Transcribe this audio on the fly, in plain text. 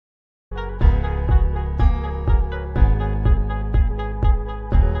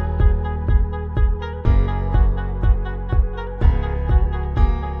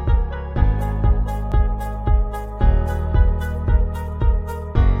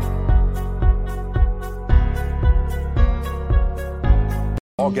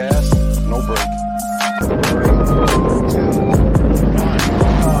All gas, no brake.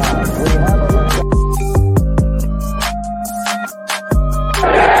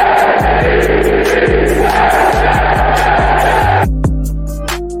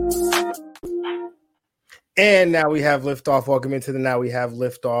 And now we have liftoff. Welcome into the Now We Have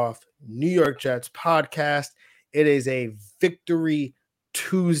Liftoff New York Jets podcast. It is a Victory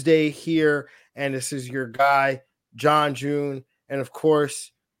Tuesday here, and this is your guy, John June. And of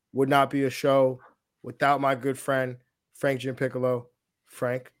course, would not be a show without my good friend, Frank Jim Piccolo.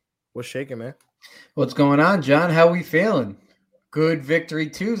 Frank, what's shaking, man? What's going on, John? How we feeling? Good Victory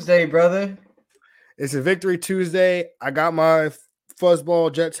Tuesday, brother. It's a Victory Tuesday. I got my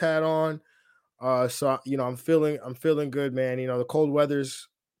fuzzball Jets hat on. So I'm feeling good, man. The cold weather's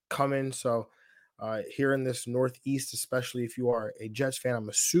coming. So here in this Northeast, especially if you are a Jets fan, I'm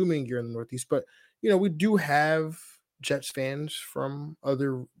assuming you're in the Northeast, but we do have Jets fans from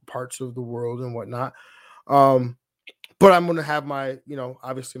other parts of the world and whatnot. But I'm gonna have my,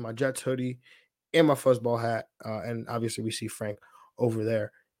 obviously my Jets hoodie and my fuzzball hat. And obviously we see Frank over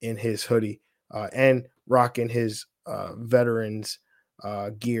there in his hoodie and rocking his veterans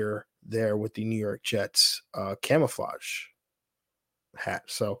gear there with the New York Jets camouflage hat.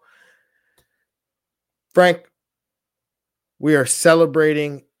 So, Frank, we are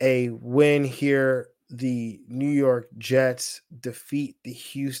celebrating a win here. The New York Jets defeat the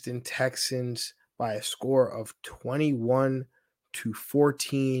Houston Texans by a score of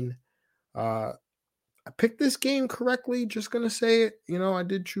 21-14. I picked this game correctly, just going to say it. I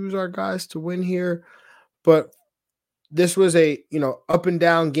did choose our guys to win here, but this was a up and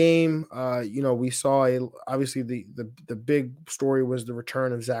down game. We saw obviously the big story was the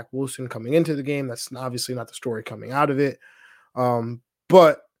return of Zach Wilson coming into the game. That's obviously not the story coming out of it.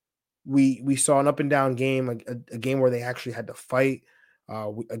 But we saw an up and down game, a game where they actually had to fight,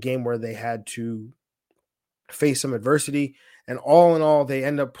 a game where they had to face some adversity, and all in all, they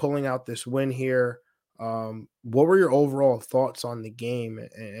end up pulling out this win here. What were your overall thoughts on the game,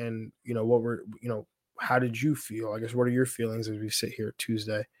 and what were how did you feel? I guess, what are your feelings as we sit here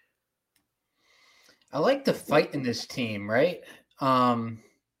Tuesday? I like the fight in this team, right?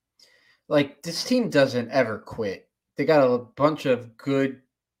 Like, this team doesn't ever quit. They got a bunch of good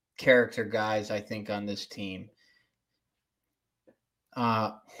character guys, I think, on this team.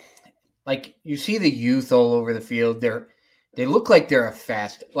 Like, you see the youth all over the field. They look like they're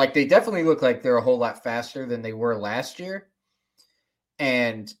they definitely look like they're a whole lot faster than they were last year.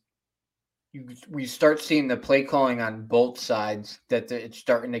 And we start seeing the play calling on both sides, that it's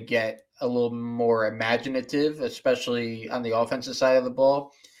starting to get a little more imaginative, especially on the offensive side of the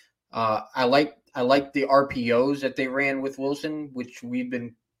ball. I like the RPOs that they ran with Wilson, which we've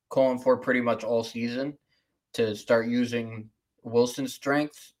been calling for pretty much all season, to start using Wilson's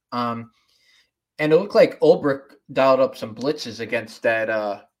strengths. And it looked like Ulbrich dialed up some blitzes against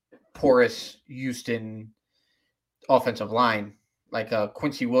that porous Houston offensive line. Like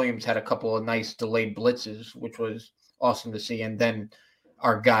Quincy Williams had a couple of nice delayed blitzes, which was awesome to see. And then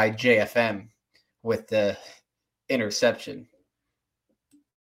our guy JFM with the interception.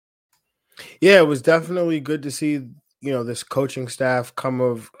 Yeah, it was definitely good to see, this coaching staff come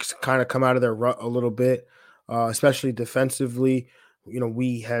out of their rut a little bit, especially defensively.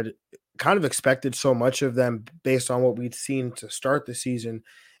 We had kind of expected so much of them based on what we'd seen to start the season.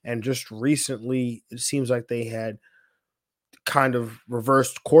 And just recently, it seems like they had kind of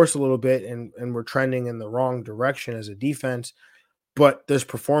reversed course a little bit and we're trending in the wrong direction as a defense. But this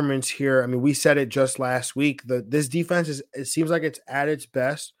performance here, I mean, we said it just last week, this defense it seems like it's at its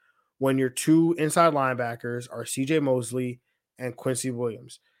best when your two inside linebackers are CJ Mosley and Quincy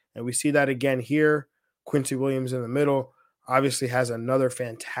Williams. And we see that again here. Quincy Williams in the middle obviously has another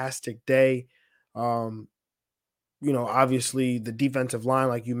fantastic day. Obviously the defensive line,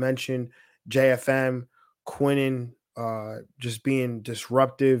 like you mentioned, JFM, Quinnen, just being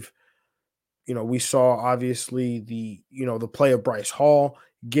disruptive. We saw obviously the play of Bryce Hall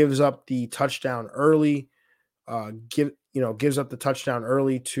gives up the touchdown early, gives up the touchdown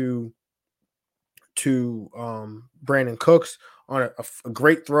early to Brandon Cooks on a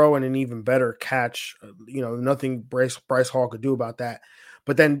great throw and an even better catch. Nothing Bryce Hall could do about that.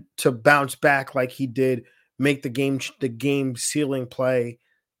 But then to bounce back like he did, make the game sealing play,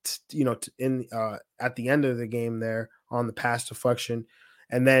 at the end of the game there on the pass deflection,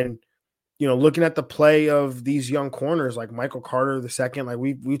 and then looking at the play of these young corners like Michael Carter II, like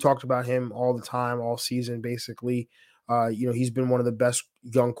we talked about him all the time, all season basically. He's been one of the best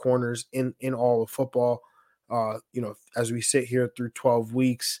young corners in all of football. As we sit here through 12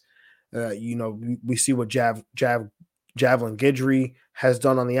 weeks, we see what Jav Javelin Guidry has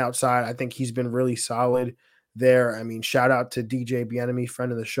done on the outside. I think he's been really solid there. I mean, shout out to DJ Bienemy,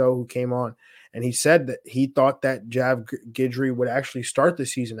 friend of the show, who came on, and he said that he thought that Jav Guidry would actually start the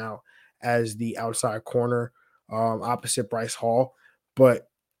season out as the outside corner opposite Bryce Hall, but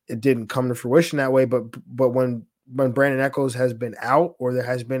it didn't come to fruition that way. But when Brandon Echols has been out or there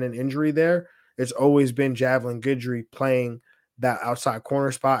has been an injury there, it's always been Javelin Guidry playing that outside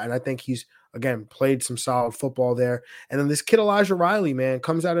corner spot, and I think he's again played some solid football there. And then this kid Elijah Riley, man,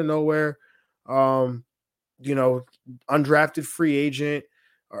 comes out of nowhere. You know, undrafted free agent,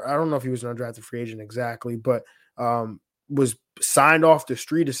 or I don't know if he was an undrafted free agent exactly, but was signed off the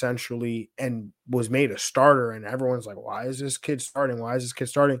street essentially and was made a starter. And everyone's like, why is this kid starting? Why is this kid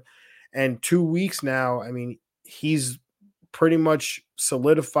starting? And 2 weeks now, I mean, he's pretty much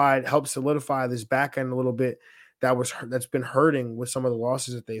helped solidify this back end a little bit that's been hurting with some of the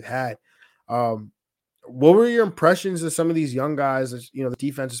losses that they've had. What were your impressions of some of these young guys? You know, the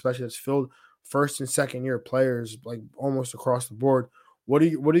defense especially that's filled first and second year players like almost across the board. What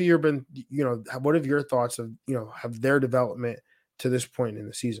have your thoughts of, have their development to this point in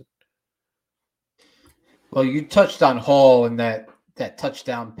the season? Well, you touched on Hall and that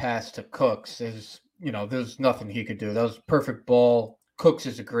touchdown pass to Cooks is, there's nothing he could do. That was a perfect ball. Cooks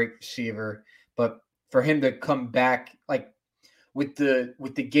is a great receiver, but for him to come back like with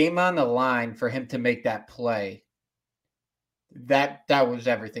the game on the line, for him to make that play, that was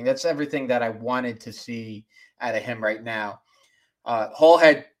everything. That's everything that I wanted to see out of him right now. Hall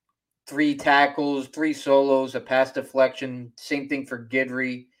had 3 tackles, 3 solos, a pass deflection. Same thing for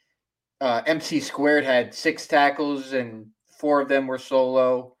Guidry. MC Squared had 6 tackles and 4 of them were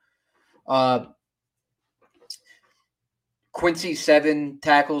solo. Quincy 7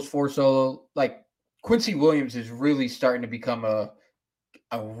 tackles, 4 solo. Like Quincy Williams is really starting to become a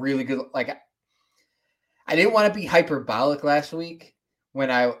really good. Like I didn't want to be hyperbolic last week when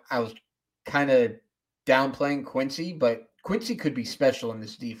I was kind of downplaying Quincy, but Quincy could be special in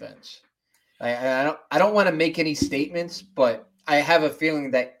this defense. I don't want to make any statements, but I have a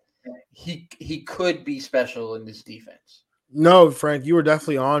feeling that he could be special in this defense. No, Frank, you were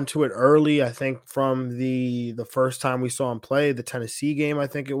definitely on to it early. I think from the first time we saw him play, the Tennessee game, I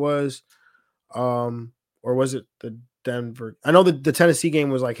think it was, or was it the Denver? I know the Tennessee game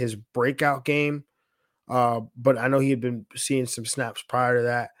was like his breakout game, but I know he had been seeing some snaps prior to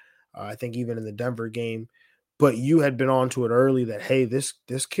that. I think even in the Denver game, but you had been on to it early that, hey, this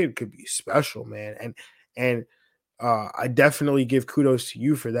kid could be special, man, and I definitely give kudos to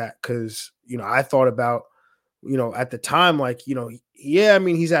you for that because I thought about. At the time, like, I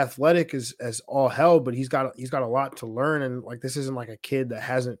mean, he's athletic as all hell, but he's got a lot to learn. And like, this isn't like a kid that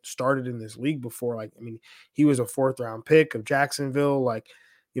hasn't started in this league before. Like, I mean, he was a 4th round pick of Jacksonville, like,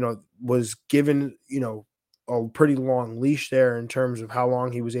 was given, a pretty long leash there in terms of how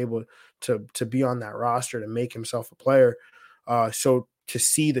long he was able to be on that roster to make himself a player. So to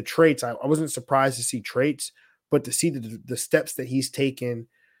see the traits, I wasn't surprised to see traits, but to see the steps that he's taken,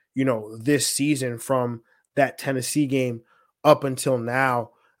 this season from that Tennessee game up until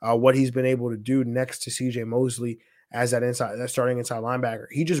now, what he's been able to do next to CJ Mosley as that starting inside linebacker.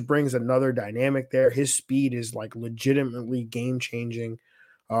 He just brings another dynamic there. His speed is like legitimately game changing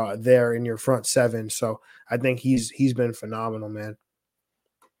there in your front 7. So I think he's been phenomenal, man.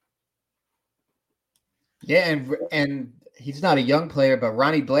 Yeah, and he's not a young player, but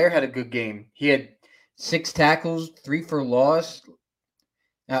Ronnie Blair had a good game. He had 6 tackles, 3 for loss.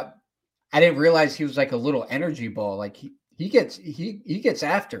 I didn't realize he was like a little energy ball. Like he gets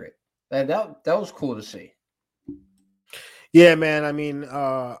after it. That was cool to see. Yeah, man. I mean,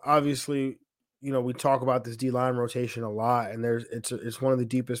 obviously, we talk about this D-line rotation a lot, and it's one of the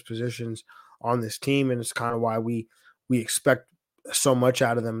deepest positions on this team, and it's kind of why we expect so much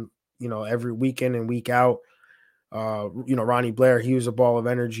out of them, every week in and week out. Ronnie Blair, he was a ball of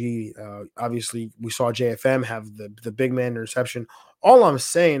energy. Obviously, we saw JFM have the big man interception. All I'm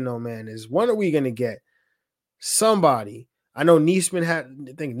saying, though, man, is when are we going to get somebody? I know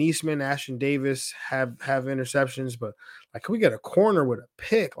Neesman, Ashton Davis have interceptions, but like, can we get a corner with a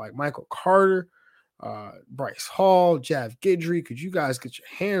pick like Michael Carter, Bryce Hall, Jav Guidry? Could you guys get your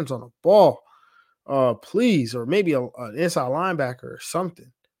hands on a ball, please, or maybe an inside linebacker or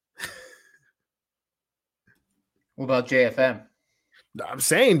something? What about JFM? I'm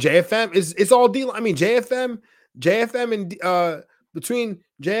saying JFM it's all deal. I mean, JFM and between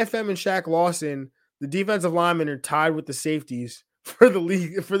JFM and Shaq Lawson, the defensive linemen are tied with the safeties for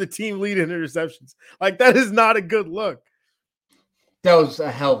the team lead in interceptions. Like, that is not a good look. That was a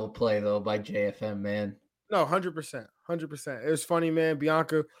hell of a play though by JFM, man. No, 100%. It was funny, man.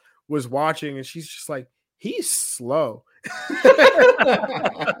 Bianca was watching and she's just like, He's slow.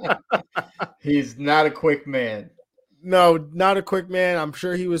 He's not a quick man. No, not a quick man. I'm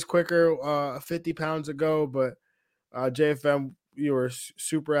sure he was quicker 50 pounds ago, but JFM, you were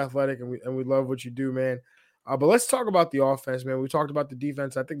super athletic, and we love what you do, man. But let's talk about the offense, man. We talked about the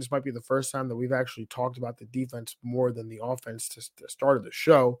defense. I think this might be the first time that we've actually talked about the defense more than the offense to start of the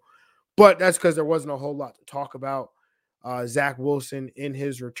show. But that's because there wasn't a whole lot to talk about. Zach Wilson in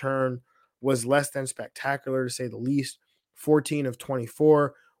his return was less than spectacular, to say the least. 14 of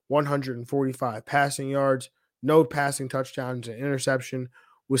 24, 145 passing yards, no passing touchdowns, an interception,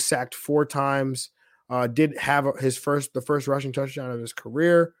 was sacked 4 times. Did have the first rushing touchdown of his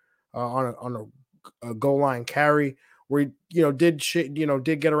career on a goal line carry, where he did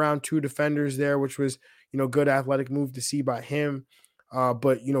get around 2 defenders there, which was good athletic move to see by him.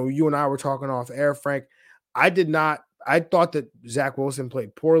 But you and I were talking off air, Frank. I thought that Zach Wilson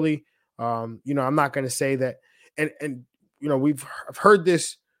played poorly. I'm not going to say that, and I've heard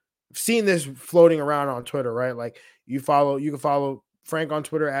this, seen this floating around on Twitter, right? Like you can follow Frank on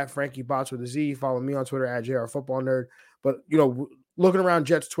Twitter at Frankie Bots with a Z. Follow me on Twitter at JR Football Nerd. But looking around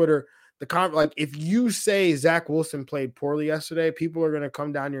Jets Twitter, like if you say Zach Wilson played poorly yesterday, people are going to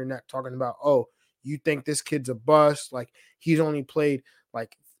come down your neck talking about, oh, you think this kid's a bust? Like he's only played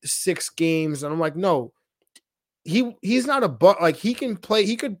like 6 games, and I'm like, no, he's not a bust. Like he can play.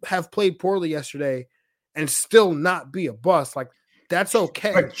 He could have played poorly yesterday and still not be a bust. Like that's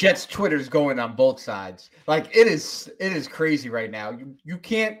okay. But Jets Twitter's going on both sides. Like it is crazy right now. You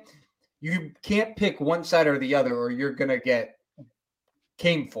can't pick one side or the other, or you're gonna get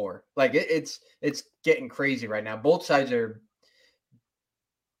came for. Like it's getting crazy right now. Both sides are.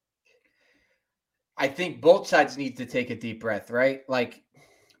 I think both sides need to take a deep breath, right? Like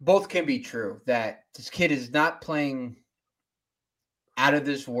both can be true, that this kid is not playing out of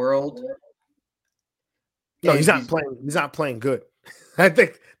this world. No, he's not playing good. I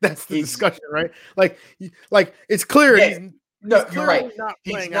think that's the discussion, right? Like it's clear. Yeah, you're right.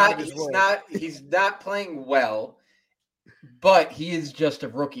 He's not playing well, but he is just a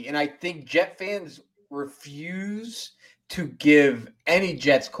rookie. And I think Jet fans refuse to give any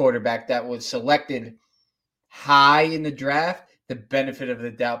Jets quarterback that was selected high in the draft the benefit of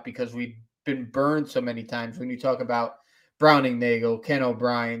the doubt, because we've been burned so many times when you talk about Browning Nagel, Ken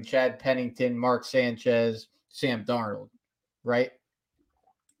O'Brien, Chad Pennington, Mark Sanchez, Sam Darnold, right?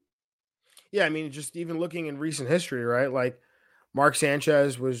 Yeah, I mean, just even looking in recent history, right? Like Mark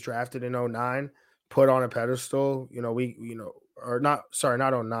Sanchez was drafted in 09, put on a pedestal, not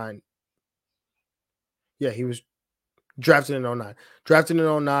 09. Yeah, he was drafted in 09. Drafted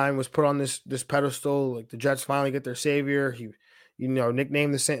in 09, was put on this pedestal. Like the Jets finally get their savior. He,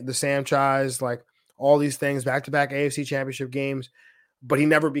 nicknamed the Samchise, like all these things, back-to-back AFC Championship games, but he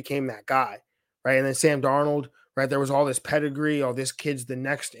never became that guy, right? And then Sam Darnold, right? There was all this pedigree. Oh, this kid's the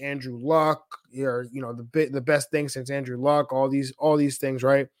next Andrew Luck, or the best thing since Andrew Luck. All these things,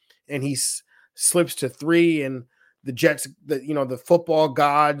 right? And he slips to 3, and the Jets, the football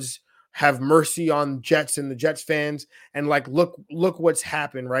gods have mercy on Jets and the Jets fans, and like look what's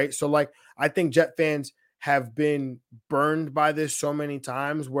happened, right? So like I think Jet fans have been burned by this so many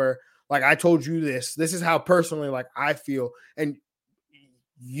times, where like I told you this is how personally like I feel, and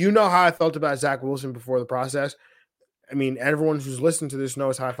how I felt about Zach Wilson before the process. I mean, everyone who's listened to this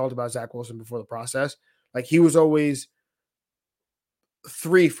knows how I felt about Zach Wilson before the process. Like he was always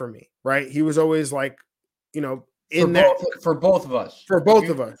 3 for me, right? He was always like, for both of us,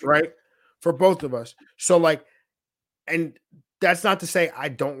 right? For both of us. So like, and that's not to say I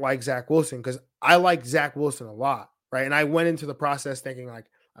don't like Zach Wilson, because I like Zach Wilson a lot, right? And I went into the process thinking like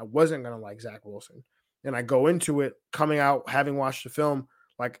I wasn't going to like Zach Wilson. And I go into it coming out, having watched the film,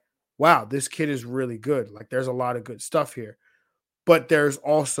 like, wow, this kid is really good. Like there's a lot of good stuff here. But there's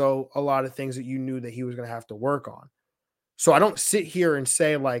also a lot of things that you knew that he was going to have to work on. So I don't sit here and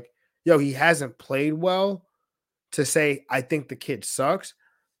say like, yo, he hasn't played well to say I think the kid sucks.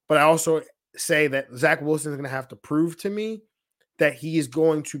 But I also say that Zach Wilson is going to have to prove to me that he is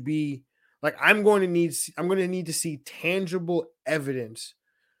going to be like, I'm going to need to see tangible evidence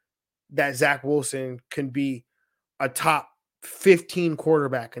that Zach Wilson can be a top 15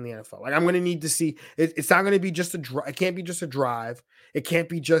 quarterback in the NFL. Like I'm going to need to see it's not going to be just it can't be just a drive. It can't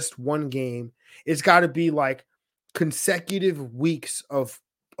be just one game. It's got to be like consecutive weeks of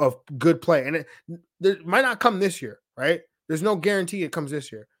good play. And it might not come this year, right? There's no guarantee it comes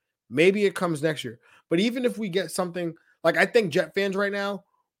this year. Maybe it comes next year. But even if we get something, like I think Jet fans right now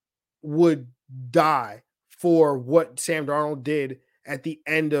would die for what Sam Darnold did at the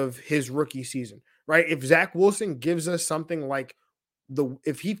end of his rookie season, right? If Zach Wilson gives us something like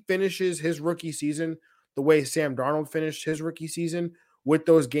if he finishes his rookie season the way Sam Darnold finished his rookie season with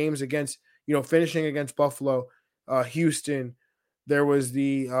those games against, finishing against Buffalo, Houston. There was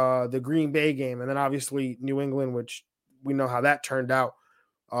the Green Bay game, and then obviously New England, which we know how that turned out.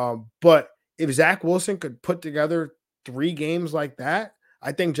 But if Zach Wilson could put together 3 games like that,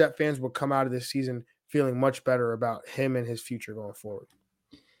 I think Jet fans will come out of this season feeling much better about him and his future going forward.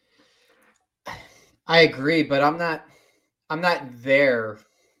 I agree, but I'm not there.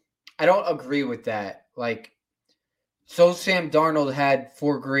 I don't agree with that. Like, so Sam Darnold had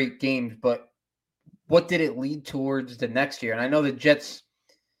 4 great games, but what did it lead towards the next year? And I know the Jets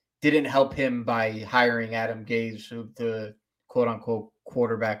didn't help him by hiring Adam Gase, the quote unquote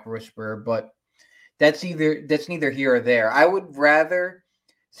quarterback whisperer, but that's neither here or there. I would rather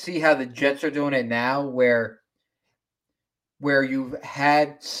see how the Jets are doing it now, where you've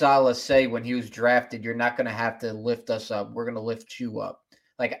had Saleh say when he was drafted, you're not going to have to lift us up. We're going to lift you up.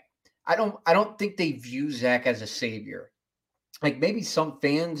 Like, I don't think they view Zach as a savior. Like, maybe some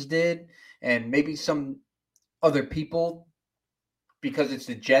fans did, and maybe some other people, because it's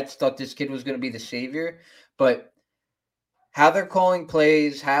the Jets, thought this kid was going to be the savior. But how they're calling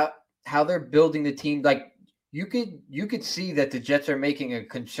plays, how they're building the team, like, you could see that the Jets are making a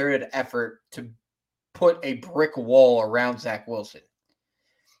concerted effort to put a brick wall around Zach Wilson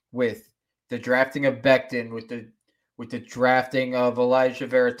with the drafting of Becton, with the drafting of Elijah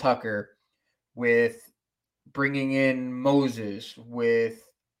Vera Tucker, with bringing in Moses, with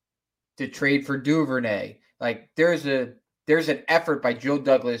the trade for Duvernay. Like, there's an effort by Joe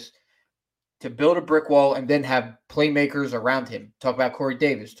Douglas to build a brick wall and then have playmakers around him. Talk about Corey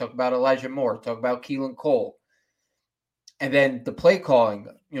Davis, talk about Elijah Moore, talk about Keelan Cole. And then the play calling,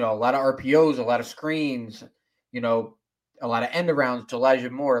 a lot of RPOs, a lot of screens, a lot of end arounds to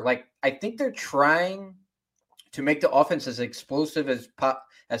Elijah Moore. Like, I think they're trying to make the offense as explosive as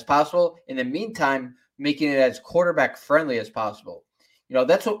possible. In the meantime, making it as quarterback friendly as possible.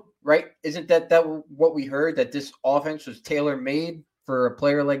 That's what, right? Isn't that what we heard, that this offense was tailor made for a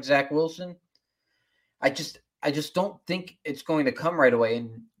player like Zach Wilson? I just don't think it's going to come right away.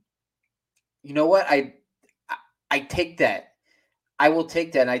 And you know what? I take that. I will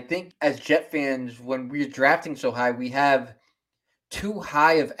take that. And I think as Jet fans, when we're drafting so high, we have too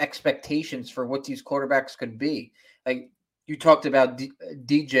high of expectations for what these quarterbacks could be. Like, you talked about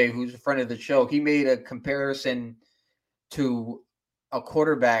DJ, who's a friend of the show. He made a comparison to a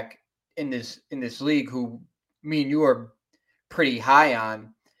quarterback in this league who me and you are pretty high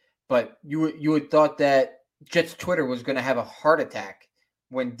on, but you had thought that Jets Twitter was going to have a heart attack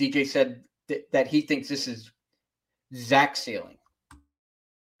when DJ said that he thinks this is Zach's ceiling.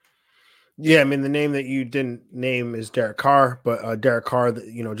 Yeah, I mean, the name that you didn't name is Derek Carr, but Derek Carr,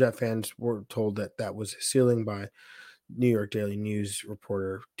 Jet fans were told that was his ceiling by New York Daily News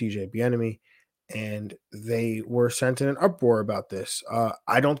reporter DJ Bieniemy, and they were sent in an uproar about this.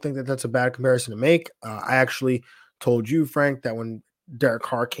 I don't think that that's a bad comparison to make. I actually told you, Frank, that when Derek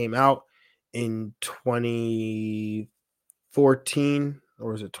Carr came out in 2014,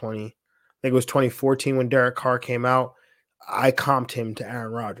 or was it 20? I think it was 2014 when Derek Carr came out. I comped him to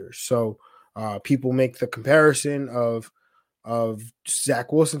Aaron Rodgers. So people make the comparison of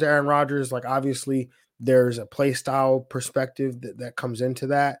Zach Wilson to Aaron Rodgers. Like, obviously, there's a play style perspective that comes into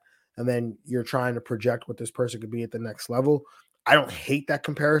that. And then you're trying to project what this person could be at the next level. I don't hate that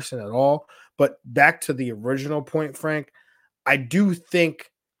comparison at all. But back to the original point, Frank, I do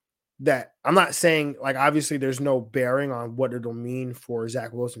think that I'm not saying, like, obviously there's no bearing on what it'll mean for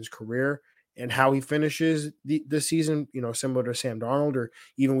Zach Wilson's career and how he finishes the season, similar to Sam Darnold, or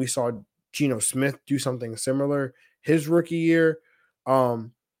even we saw Geno Smith do something similar his rookie year.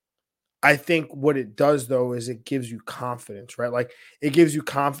 I think what it does, though, is it gives you confidence, right? Like, it gives you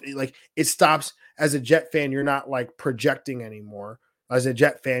confidence. Like, it stops, as a Jet fan, you're not like projecting anymore. As a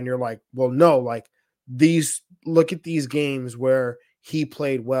Jet fan, you're like, well, no, like, look at these games where he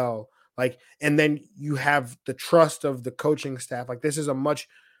played well. Like, and then you have the trust of the coaching staff. Like, this is a much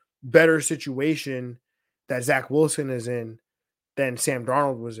better situation that Zach Wilson is in than Sam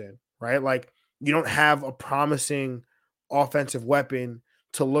Darnold was in, right? Like, you don't have a promising offensive weapon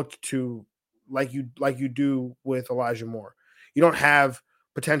to look to like you do with Elijah Moore. You don't have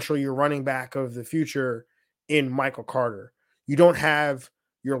potentially your running back of the future in Michael Carter. You don't have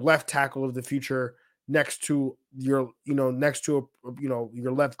your left tackle of the future next to your your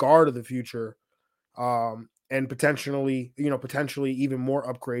left guard of the future. And potentially even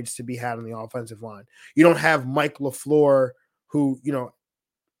more upgrades to be had on the offensive line. You don't have Mike LaFleur, who,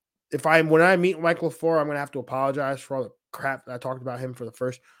 when I meet Mike LaFleur, I'm going to have to apologize for all the crap that I talked about him for the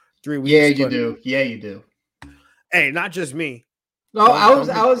first 3 weeks. Yeah, you do. Yeah, you do. Hey, not just me. No, Don't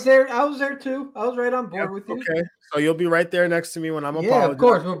I was there. I was there too. I was right on Yep, board with you. okay. So you'll be right there next to me when I'm Yeah, of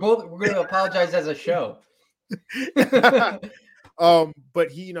apologizing. course. We're going to apologize as a show.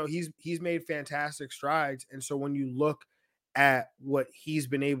 But he's made fantastic strides, and so when you look at what he's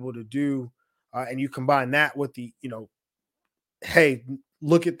been able to do, and you combine that with the hey,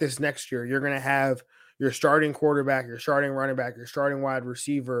 look at this next year. You're going to have your starting quarterback, your starting running back, your starting wide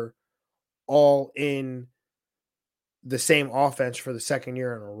receiver, all in the same offense for the second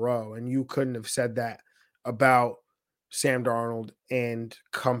year in a row, and you couldn't have said that about Sam Darnold and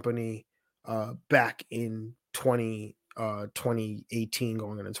company back in 2018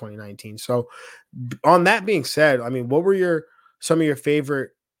 going into 2019. So on that being said, I mean, what were some of your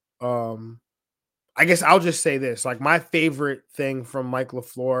favorite I guess I'll just say this, like my favorite thing from Mike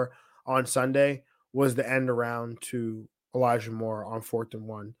LaFleur on Sunday was the end around to Elijah Moore on 4th and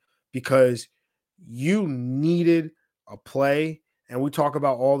 1 because you needed a play, and we talk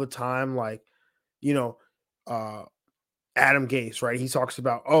about all the time, like, you know, uh, Adam Gase, right? He talks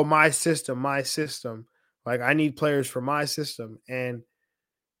about, oh, my system, my system. Like, I need players for my system. And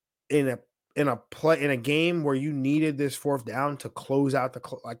in a game where you needed this 4th down to close out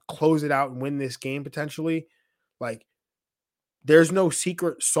close it out and win this game potentially, like there's no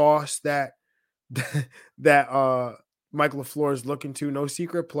secret sauce that that Mike LaFleur is looking to, no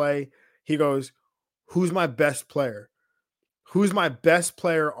secret play. He goes, who's my best player? Who's my best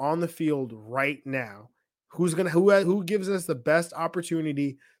player on the field right now? Who gives us the best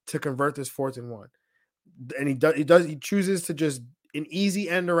opportunity to convert this 4th and 1? And he chooses to just an easy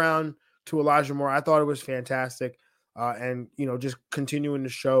end around to Elijah Moore. I thought it was fantastic. And just continuing to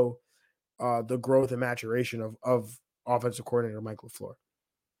show the growth and maturation of offensive coordinator Mike LaFleur.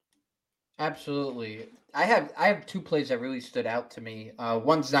 Absolutely. I have two plays that really stood out to me.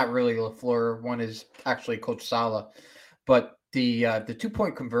 One's not really LaFleur. One is actually Coach Saleh. But the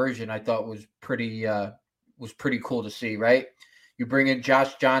 2-point conversion I thought was pretty cool to see. Right, you bring in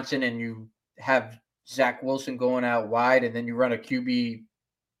Josh Johnson and you have Zach Wilson going out wide, and then you run a QB.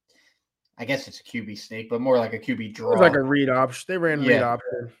 I guess it's a QB sneak, but more like a QB draw. It was like a read option. They ran read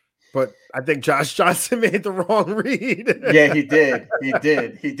option. But I think Josh Johnson made the wrong read. Yeah, he did.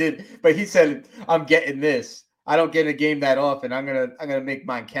 But he said, "I'm getting this. I don't get a game that often. I'm gonna make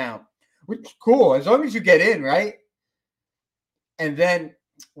mine count." Which is cool as long as you get in, right? And then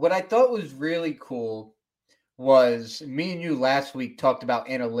what I thought was really cool was me and you last week talked about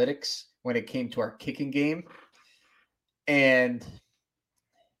analytics when it came to our kicking game, and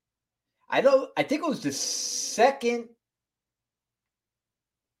I think it was the second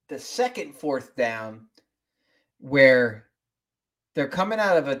 4th down where they're coming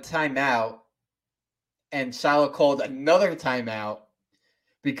out of a timeout and Saleh called another timeout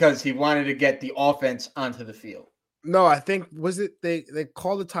because he wanted to get the offense onto the field. No, I think they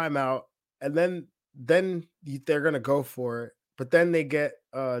called the timeout and then they're going to go for it, but then they get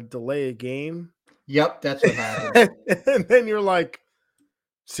delay a game. Yep, that's what happened. And then you're like,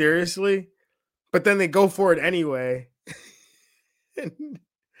 seriously? But then they go for it anyway. And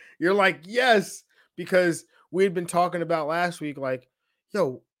you're like, yes, because we had been talking about last week, like,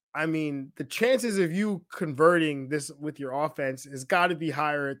 yo, I mean, the chances of you converting this with your offense has got to be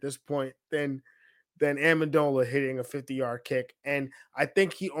higher at this point than Amendola hitting a 50-yard kick. And I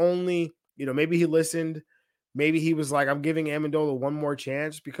think he only, maybe he listened. Maybe he was like, I'm giving Amendola one more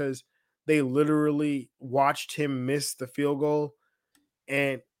chance because they literally watched him miss the field goal.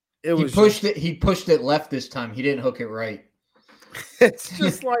 And he pushed it left this time. He didn't hook it right. It's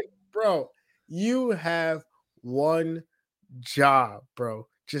just like, bro, you have one job, bro.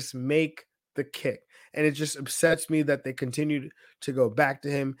 Just make the kick. And it just upsets me that they continue to go back to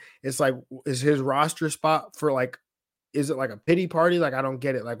him. It's like, is his roster spot for like, is it like a pity party? Like, I don't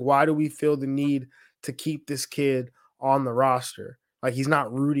get it. Like, why do we feel the need to keep this kid on the roster? Like, he's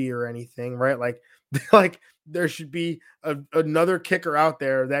not Rudy or anything, right? Like there should be another kicker out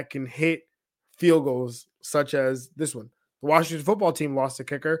there that can hit field goals such as this one. The Washington football team lost a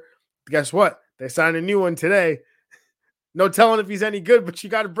kicker. Guess what? They signed a new one today. No telling if he's any good, but you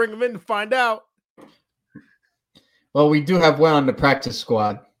got to bring him in to find out. Well, we do have one on the practice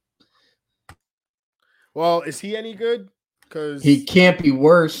squad. Well, is he any good? Because he can't be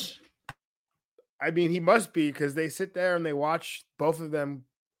worse. I mean, he must be because they sit there and they watch both of them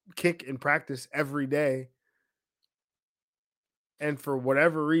kick in practice every day. And for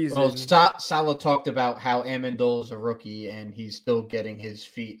whatever reason, well, Saleh talked about how Amendola is a rookie and he's still getting his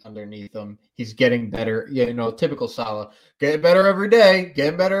feet underneath him. He's getting better. Typical Saleh. Getting better every day.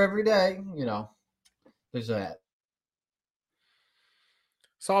 There's that.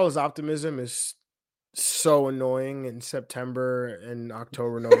 Saleh's optimism is so annoying in September and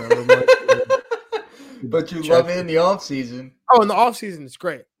October, November months. But you love it in the off season. Oh, in the off season, it's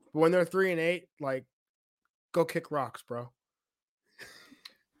great. But when they're 3-8, like, go kick rocks, bro.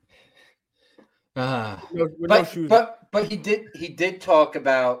 With no shoes. But he did talk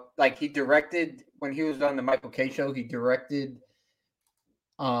about, like, he directed when he was on the Michael K show. He directed,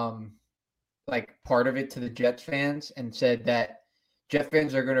 like, part of it to the Jets fans and said that Jet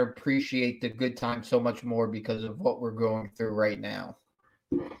fans are going to appreciate the good time so much more because of what we're going through right now.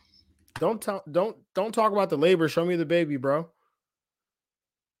 Don't talk about the labor. Show me the baby, bro.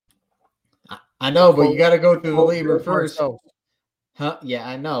 I know, but you got to go through the labor first. Huh? Yeah,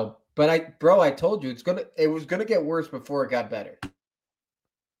 I know. But I told you it was gonna get worse before it got better.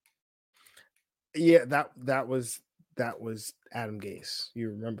 Yeah, that was Adam Gase.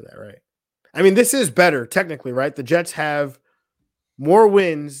 You remember that, right? I mean, this is better technically, right? The Jets have more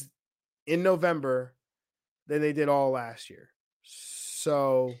wins in November than they did all last year.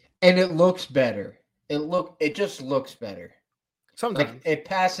 So, and it looks better. It just looks better. Sometimes like it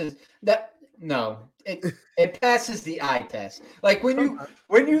passes that. No, it passes the eye test. Like when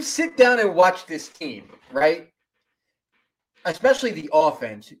you sit down and watch this team, right? Especially the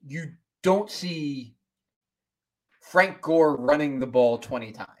offense, you don't see Frank Gore running the ball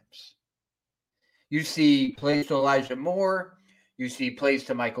 20 times. You see plays to Elijah Moore. You see plays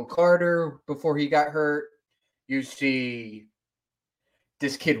to Michael Carter before he got hurt. You see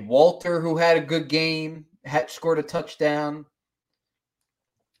this kid Walter, who had a good game, had scored a touchdown.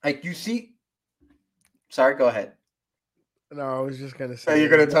 Like you see. Sorry, go ahead. No, I was just gonna say. Oh, you're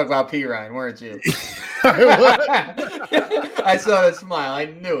gonna talk about P. Ryan, weren't you? I saw that smile. I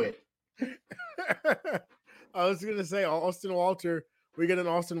knew it. I was gonna say Austin Walter. We get an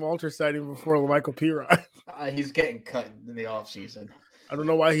Austin Walter sighting before Michael P. Ryan. He's getting cut in the offseason. I don't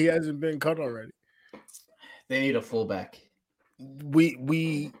know why he hasn't been cut already. They need a fullback.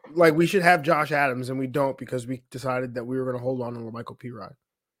 We should have Josh Adams, and we don't because we decided that we were going to hold on to Michael P. Ryan.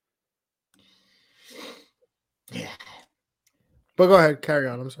 Yeah. But go ahead, carry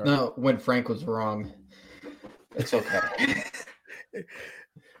on. I'm sorry. No, when Frank was wrong. It's okay.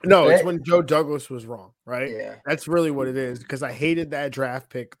 No, it's when Joe Douglas was wrong, right? Yeah. That's really what it is, because I hated that draft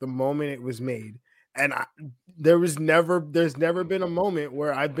pick the moment it was made. And there's never been a moment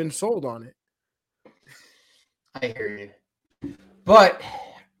where I've been sold on it. I hear you. But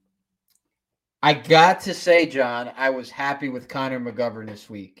I got to say, John, I was happy with Connor McGovern this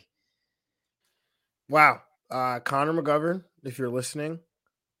week. Wow. Connor McGovern, if you're listening,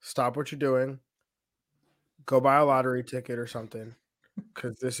 stop what you're doing. Go buy a lottery ticket or something,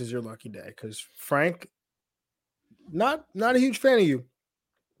 because this is your lucky day. Because Frank, not a huge fan of you.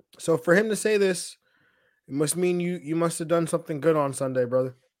 So for him to say this, it must mean you must have done something good on Sunday,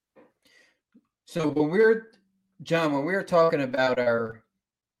 brother. So when we were talking about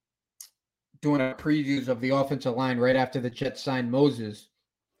doing our previews of the offensive line right after the Jets signed Moses,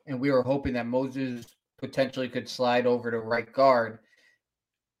 and we were hoping that Moses potentially could slide over to right guard,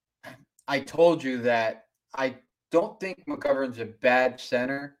 I told you that I don't think McGovern's a bad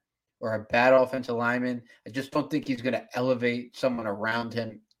center or a bad offensive lineman. I just don't think he's going to elevate someone around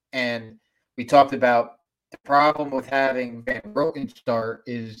him. And we talked about the problem with having Van Roten start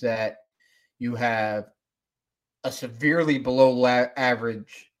is that you have a severely below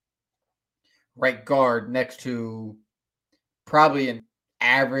average right guard next to probably an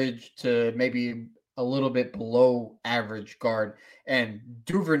average to maybe a little bit below average guard. And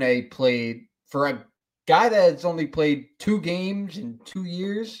Duvernay played, for a guy that's only played 2 games in 2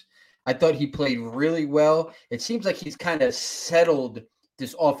 years, I thought he played really well. It seems like he's kind of settled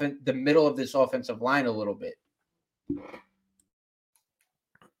the middle of this offensive line a little bit.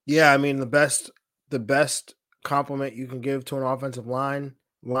 Yeah, I mean the best compliment you can give to an offensive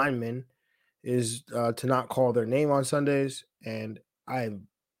lineman is to not call their name on Sundays, and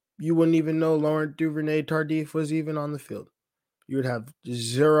you wouldn't even know Laurent Duvernay-Tardif was even on the field. You would have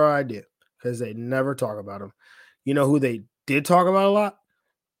zero idea because they never talk about him. You know who they did talk about a lot?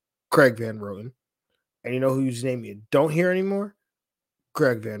 Craig Van Roten. And you know whose name you don't hear anymore?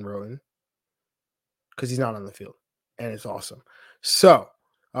 Greg Van Roten. Because he's not on the field. And it's awesome. So,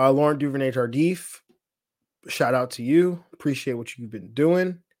 Laurent Duvernay-Tardif, shout out to you. Appreciate what you've been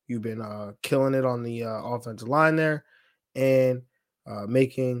doing. You've been killing it on the offensive line there and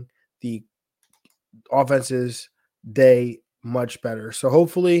making the offense's day much better. So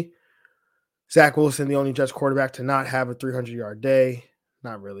hopefully Zach Wilson, the only Jets quarterback to not have a 300-yard day.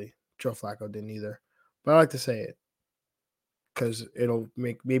 Not really. Joe Flacco didn't either. But I like to say it because it'll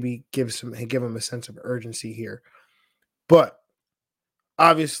maybe give him a sense of urgency here. But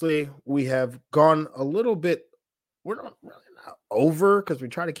obviously, we have gone a little bit. We're not really not over because we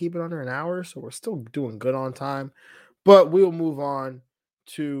try to keep it under an hour, so we're still doing good on time. But we'll move on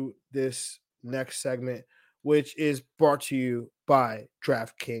to this next segment, which is brought to you by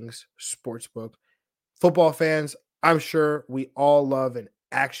DraftKings Sportsbook. Football fans, I'm sure we all love an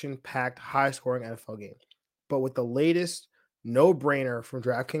action packed, high scoring NFL game. But with the latest no brainer from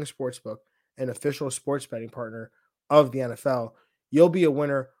DraftKings Sportsbook, an official sports betting partner of the NFL, you'll be a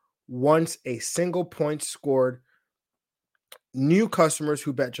winner once a single point scored. New customers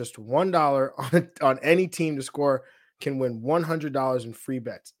who bet just $1 on any team to score can win $100 in free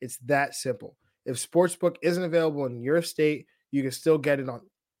bets. It's that simple. If Sportsbook isn't available in your state, you can still get it on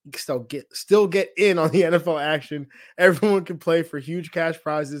still get in on the NFL action. Everyone can play for huge cash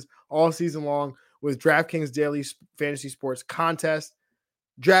prizes all season long with DraftKings Daily Fantasy Sports Contest.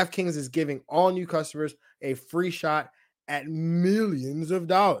 DraftKings is giving all new customers a free shot at millions of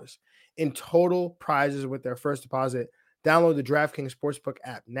dollars in total prizes with their first deposit. Download the DraftKings Sportsbook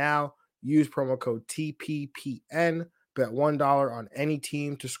app now. Use promo code TPPN. Bet $1 on any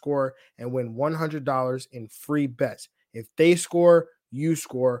team to score and win $100 in free bets. If they score, you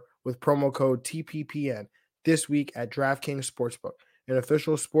score with promo code TPPN this week at DraftKings Sportsbook, an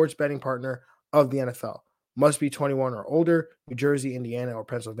official sports betting partner of the NFL. Must be 21 or older, New Jersey, Indiana, or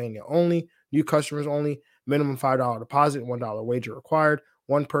Pennsylvania only. New customers only. Minimum $5 deposit, $1 wager required.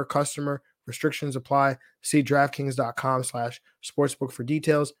 One per customer. Restrictions apply. See DraftKings.com/sportsbook for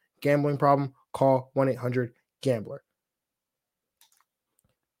details. Gambling problem? Call 1-800-GAMBLER.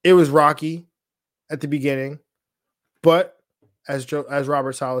 It was rocky at the beginning, but as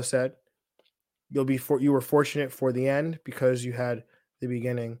Robert Saleh said, you were fortunate for the end because you had the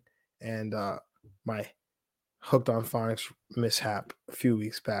beginning and my Hooked on Phonics mishap a few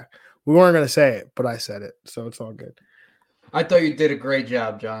weeks back. We weren't going to say it, but I said it, so it's all good. I thought you did a great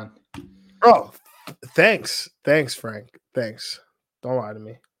job, John. Oh, thanks. Thanks, Frank. Thanks. Don't lie to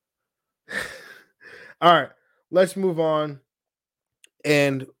me. All right, let's move on.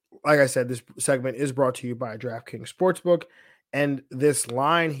 And like I said, this segment is brought to you by DraftKings Sportsbook. And this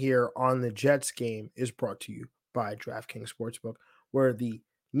line here on the Jets game is brought to you by DraftKings Sportsbook, where the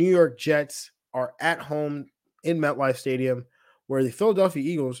New York Jets are at home in MetLife Stadium, where the Philadelphia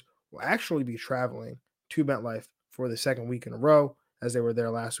Eagles will actually be traveling to MetLife for the second week in a row, as they were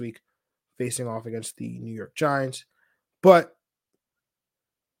there last week, facing off against the New York Giants. But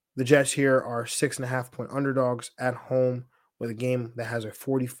the Jets here are 6.5-point underdogs at home with a game that has a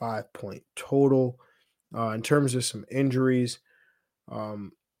 45-point total. In terms of some injuries,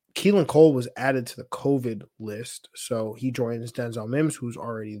 Keelan Cole was added to the COVID list, so he joins Denzel Mims, who's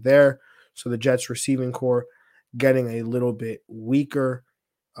already there. So the Jets receiving core getting a little bit weaker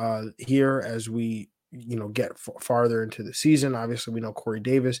here as we get farther into the season. Obviously, we know Corey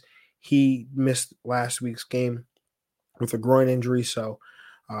Davis, he missed last week's game with a groin injury, so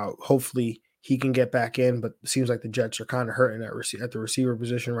hopefully he can get back in, but it seems like the Jets are kind of hurting at the receiver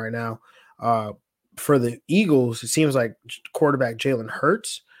position right now. For the Eagles, it seems like quarterback Jalen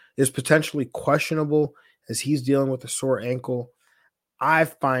Hurts is potentially questionable as he's dealing with a sore ankle. I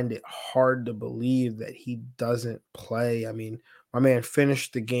find it hard to believe that he doesn't play. I mean, my man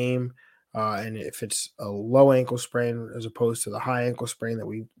finished the game, and if it's a low ankle sprain as opposed to the high ankle sprain that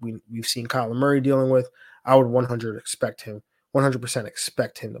we've seen Kyler Murray dealing with, I would 100%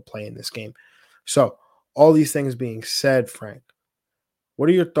 expect him to play in this game. So, all these things being said, Frank, what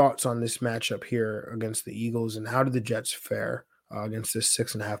are your thoughts on this matchup here against the Eagles, and how did the Jets fare against this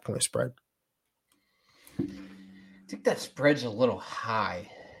 6.5-point spread? I think that spread's a little high.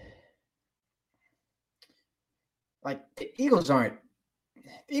 Like the Eagles aren't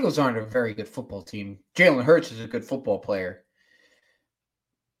a very good football team. Jalen Hurts is a good football player,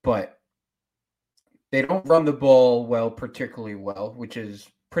 but they don't run the ball particularly well, which is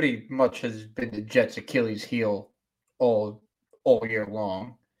pretty much has been the Jets' Achilles heel all year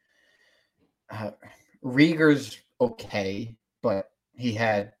long. Rieger's okay, but he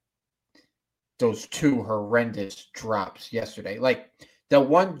had those two horrendous drops yesterday. Like the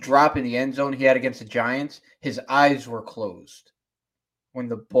one drop in the end zone he had against the Giants, his eyes were closed when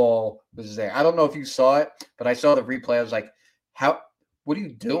the ball was there. I don't know if you saw it, but I saw the replay. I was like, what are you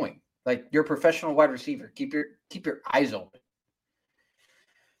doing? Like, you're a professional wide receiver. Keep your eyes open.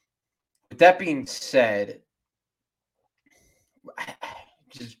 With that being said,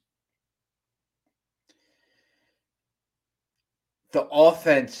 the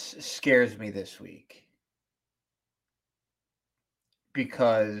offense scares me this week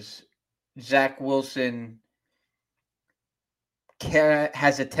because Zach Wilson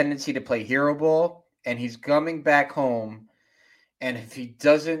has a tendency to play hero ball, and he's coming back home And if he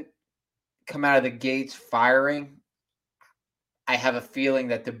doesn't come out of the gates firing, I have a feeling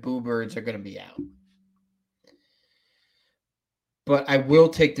that the Boo Birds are going to be out. But I will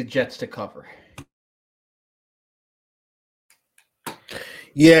take the Jets to cover.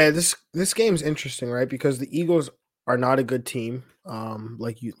 Yeah, this game's interesting, right? Because the Eagles are not a good team.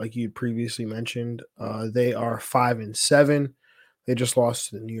 Like you previously mentioned, they are 5-7. They just lost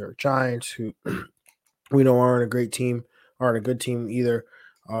to the New York Giants, who we know aren't a great team, aren't a good team either.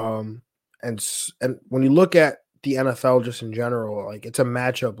 And when you look at the NFL just in general, like it's a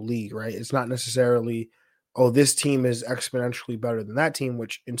matchup league, right? It's not necessarily, oh, this team is exponentially better than that team,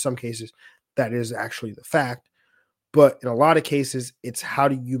 which in some cases that is actually the fact. But in a lot of cases, it's how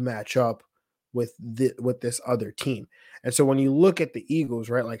do you match up with this other team? And so when you look at the Eagles,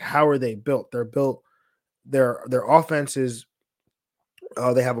 right, like how are they built? They're built. Their offense is.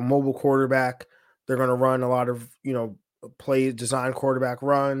 They have a mobile quarterback. They're going to run a lot of play design quarterback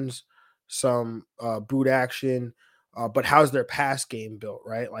runs, some boot action. But how's their pass game built,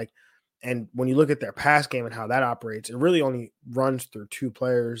 right? Like, and when you look at their pass game and how that operates, it really only runs through two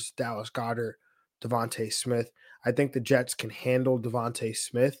players: Dallas Goedert, Devontae Smith. I think the Jets can handle Devontae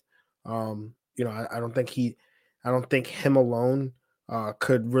Smith. I don't think him alone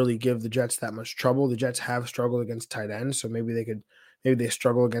could really give the Jets that much trouble. The Jets have struggled against tight ends, so maybe they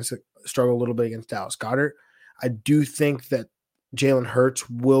struggle a little bit against Dallas Goedert. I do think that Jalen Hurts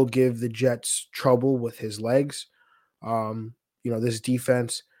will give the Jets trouble with his legs. This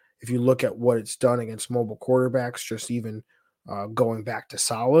defense, if you look at what it's done against mobile quarterbacks, just even going back to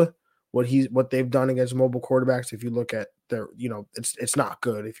Saleh, what they've done against mobile quarterbacks, if you look at their, it's not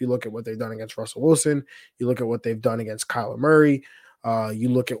good. If you look at what they've done against Russell Wilson, you look at what they've done against Kyler Murray, you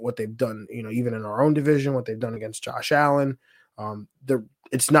look at what they've done, even in our own division, what they've done against Josh Allen.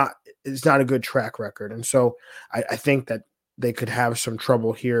 It's not a good track record, and so I think that they could have some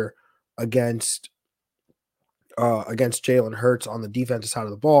trouble here against Jalen Hurts on the defensive side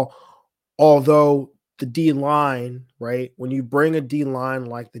of the ball. Although the D line, right, when you bring a D line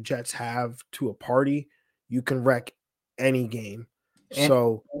like the Jets have to a party, you can wreck any game.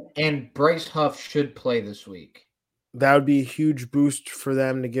 And Bryce Huff should play this week. That would be a huge boost for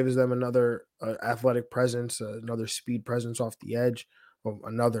them. To give them another athletic presence, another speed presence off the edge. Well,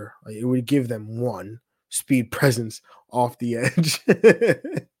 it would give them one speed presence off the edge.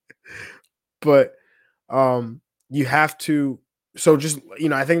 But you have to. So just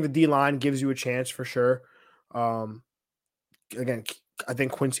I think the D line gives you a chance for sure. Again, I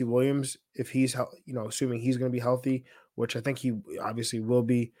think Quincy Williams, if he's assuming he's going to be healthy, which I think he obviously will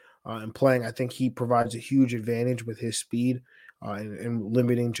be, in playing, I think he provides a huge advantage with his speed and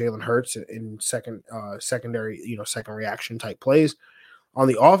limiting Jalen Hurts in secondary, second reaction type plays. On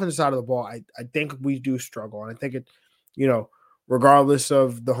the offensive side of the ball, I think we do struggle, and I think it, regardless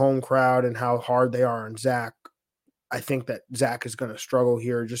of the home crowd and how hard they are on Zach, I think that Zach is going to struggle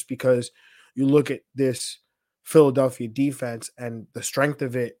here just because you look at this Philadelphia defense and the strength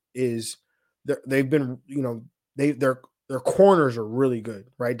of it is they've been, their corners are really good,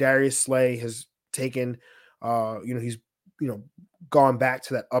 right? Darius Slay has taken, he's, gone back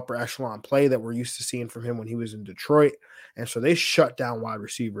to that upper echelon play that we're used to seeing from him when he was in Detroit. And so they shut down wide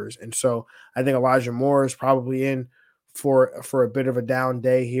receivers. And so I think Elijah Moore is probably in for a bit of a down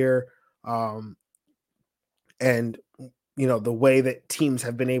day here. And, the way that teams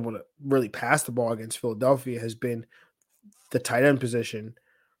have been able to really pass the ball against Philadelphia has been the tight end position.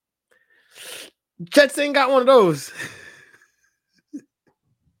 Jets ain't got one of those.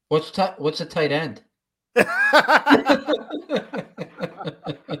 What's a tight end?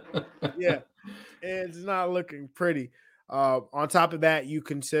 Yeah, it's not looking pretty. On top of that, you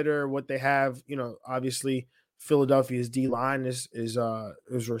consider what they have. Obviously Philadelphia's D line is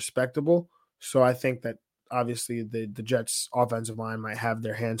respectable. So I think that obviously the Jets' offensive line might have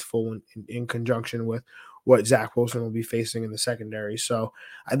their hands full in conjunction with what Zach Wilson will be facing in the secondary. So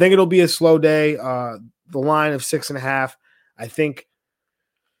I think it'll be a slow day. The line of 6.5. I think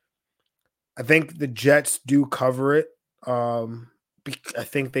the Jets do cover it. I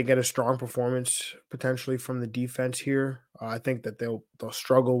think they get a strong performance potentially from the defense here. I think that they'll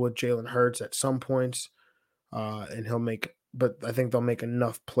struggle with Jalen Hurts at some points, and but I think they'll make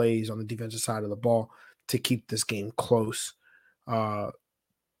enough plays on the defensive side of the ball to keep this game close. But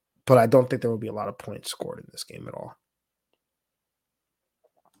I don't think there will be a lot of points scored in this game at all.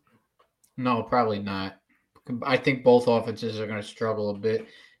 No, probably not. I think both offenses are going to struggle a bit.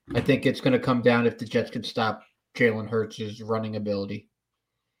 I think it's going to come down if the Jets can stop Jalen Hurts' running ability.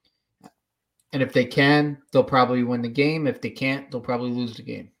 And if they can, they'll probably win the game. If they can't, they'll probably lose the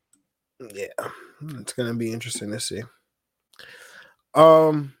game. Yeah, it's going to be interesting to see.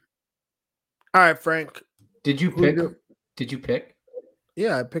 All right, Frank. Did you pick? Did you pick?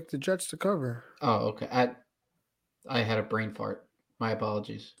 Yeah, I picked the Jets to cover. Oh, okay. I had a brain fart. My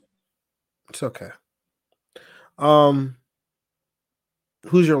apologies. It's okay. Who's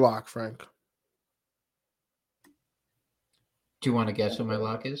your lock, Frank? Do you want to guess who my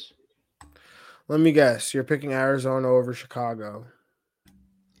lock is? Let me guess. You're picking Arizona over Chicago.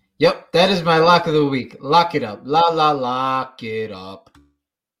 Yep, that is my lock of the week. Lock it up. Lock it up.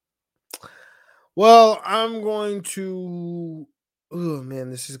 Well, I'm going to. Oh man,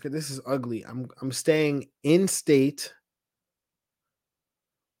 this is good. This is ugly. I'm staying in state,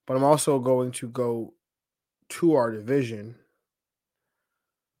 but I'm also going to go to our division.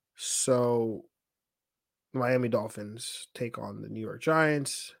 So, Miami Dolphins take on the New York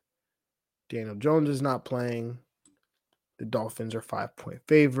Giants. Daniel Jones is not playing. The Dolphins are 5-point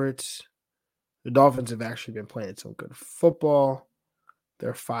favorites. The Dolphins have actually been playing some good football.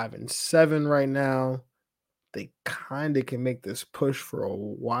 They're 5-7 right now. They kind of can make this push for a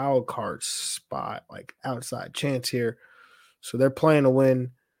wild card spot, like outside chance here. So they're playing to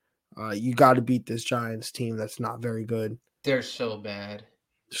win. You got to beat this Giants team that's not very good. They're so bad.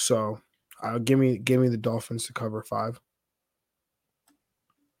 So give me the Dolphins to cover 5.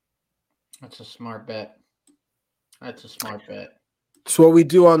 That's a smart bet. That's a smart bet. It's what we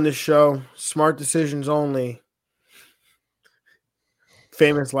do on this show. Smart decisions only.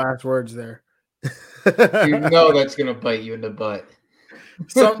 Famous last words there. You know that's gonna bite you in the butt.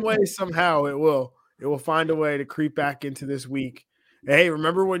 Some way, somehow, it will. It will find a way to creep back into this week. Hey,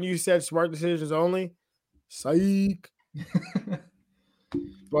 remember when you said smart decisions only? Psych.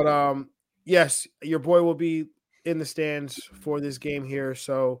 But yes, your boy will be in the stands for this game here.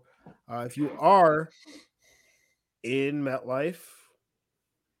 So if you are in MetLife,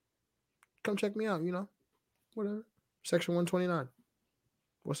 come check me out. Whatever. Section 129.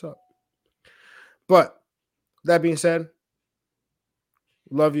 What's up? But that being said,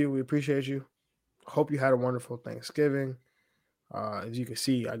 love you. We appreciate you. Hope you had a wonderful Thanksgiving. As you can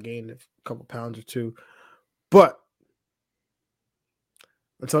see, I gained a couple pounds or two. But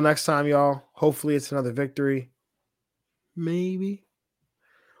until next time, y'all, hopefully it's another victory. Maybe.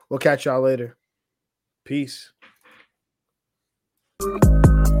 We'll catch y'all later. Peace.